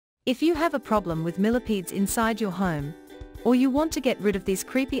If you have a problem with millipedes inside your home, or you want to get rid of these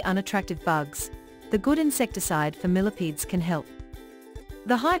creepy unattractive bugs, the good insecticide for millipedes can help.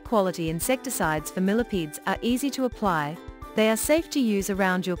 The high-quality insecticides for millipedes are easy to apply, they are safe to use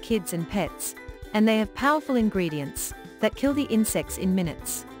around your kids and pets, and they have powerful ingredients that kill the insects in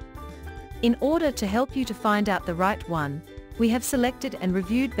minutes. In order to help you to find out the right one, we have selected and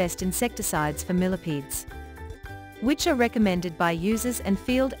reviewed best insecticides for millipedes, which are recommended by users and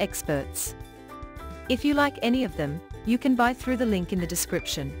field experts. If you like any of them, you can buy through the link in the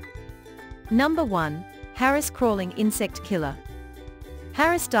description. Number 1. Harris Crawling Insect Killer.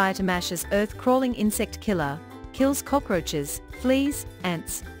 Harris Diatomaceous Earth Crawling Insect Killer kills cockroaches, fleas,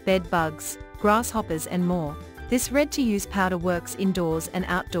 ants, bed bugs, grasshoppers and more. This ready-to-use powder works indoors and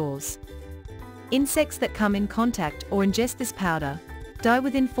outdoors. Insects that come in contact or ingest this powder die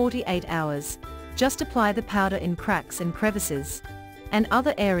within 48 hours. Just apply the powder in cracks and crevices, and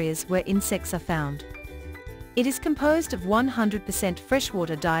other areas where insects are found. It is composed of 100%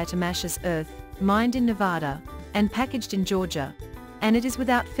 freshwater diatomaceous earth, mined in Nevada, and packaged in Georgia, and it is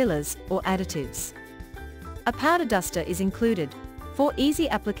without fillers or additives. A powder duster is included, for easy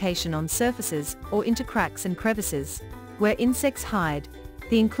application on surfaces or into cracks and crevices, where insects hide.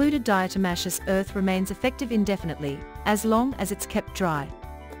 The included diatomaceous earth remains effective indefinitely, as long as it's kept dry.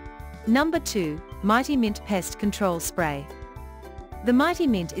 Number 2. Mighty Mint Pest Control Spray. The Mighty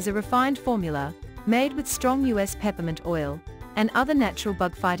Mint is a refined formula, made with strong US peppermint oil, and other natural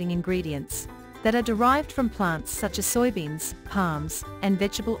bug-fighting ingredients, that are derived from plants such as soybeans, palms, and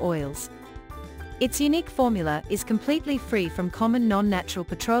vegetable oils. Its unique formula is completely free from common non-natural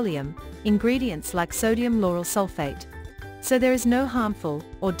petroleum ingredients like sodium lauryl sulfate, so there is no harmful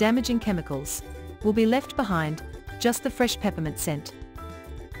or damaging chemicals will be left behind, just the fresh peppermint scent.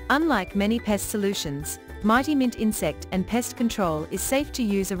 Unlike many pest solutions, Mighty Mint Insect and Pest Control is safe to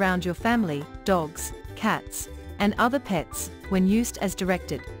use around your family, dogs, cats, and other pets, when used as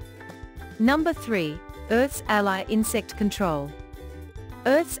directed. Number 3. Earth's Ally Insect Control.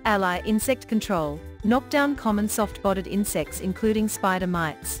 Earth's Ally Insect Control knock down common soft-bodied insects including spider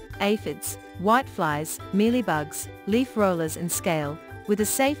mites, aphids, whiteflies, mealybugs, leaf rollers and scale, with a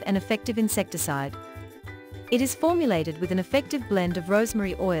safe and effective insecticide. It is formulated with an effective blend of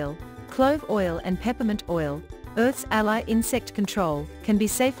rosemary oil, clove oil and peppermint oil. Earth's Ally Insect Control can be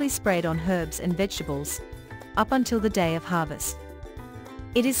safely sprayed on herbs and vegetables, up until the day of harvest.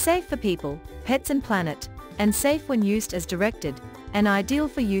 It is safe for people, pets and planet, and safe when used as directed, and ideal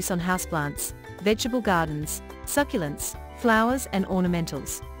for use on houseplants, vegetable gardens, succulents, flowers and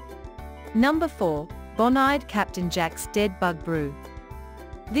ornamentals. Number 4. Bonide Captain Jack's Dead Bug Brew.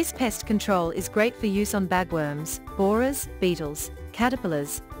 This pest control is great for use on bagworms, borers, beetles,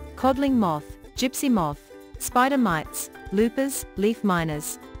 caterpillars, codling moth, gypsy moth, spider mites, loopers, leaf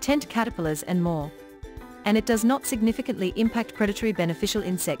miners, tent caterpillars and more. And it does not significantly impact predatory beneficial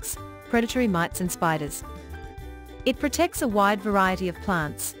insects, predatory mites and spiders. It protects a wide variety of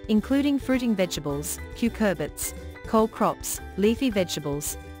plants, including fruiting vegetables, cucurbits, cole crops, leafy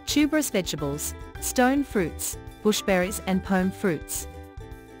vegetables, tuberous vegetables, stone fruits, bushberries and pome fruits.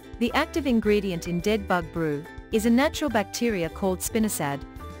 The active ingredient in Dead Bug Brew is a natural bacteria called spinosad,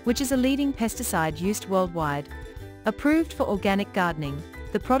 which is a leading pesticide used worldwide. Approved for organic gardening,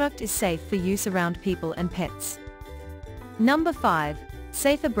 the product is safe for use around people and pets. Number 5.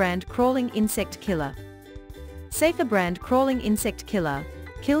 Safer Brand Crawling Insect Killer. Safer Brand Crawling Insect Killer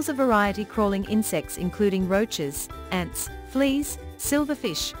kills a variety crawling insects including roaches, ants, fleas,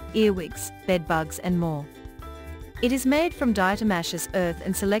 silverfish, earwigs, bedbugs and more. It is made from diatomaceous earth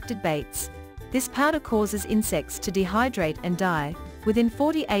and selected baits. This powder causes insects to dehydrate and die within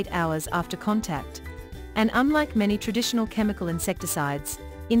 48 hours after contact. And unlike many traditional chemical insecticides,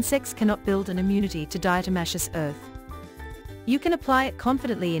 insects cannot build an immunity to diatomaceous earth. You can apply it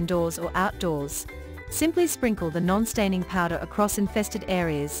confidently indoors or outdoors. Simply sprinkle the non-staining powder across infested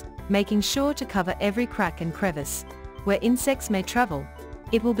areas, making sure to cover every crack and crevice where insects may travel.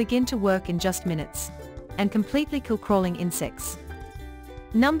 It will begin to work in just minutes and completely kill crawling insects.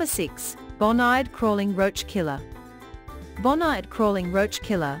 Number 6. Bonide Crawling Roach Killer. Bonide Crawling Roach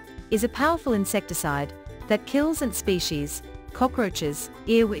Killer is a powerful insecticide that kills ant species, cockroaches,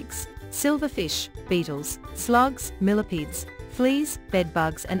 earwigs, silverfish, beetles, slugs, millipedes, fleas,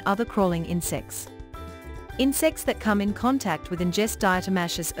 bedbugs and other crawling insects. Insects that come in contact with ingest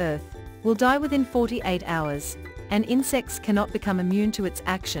diatomaceous earth will die within 48 hours, and insects cannot become immune to its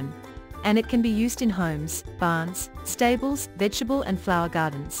action, and it can be used in homes, barns, stables, vegetable and flower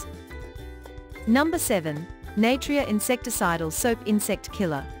gardens. Number 7. Natria Insecticidal Soap Insect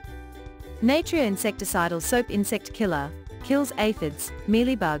Killer. Natria Insecticidal Soap Insect Killer kills aphids,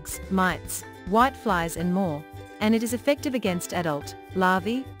 mealybugs, mites, whiteflies and more, and it is effective against adult,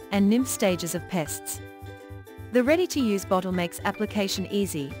 larvae, and nymph stages of pests. The ready-to-use bottle makes application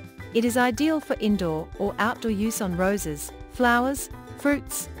easy. It is ideal for indoor or outdoor use on roses, flowers,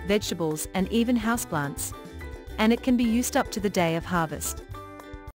 fruits, vegetables and even houseplants. And it can be used up to the day of harvest.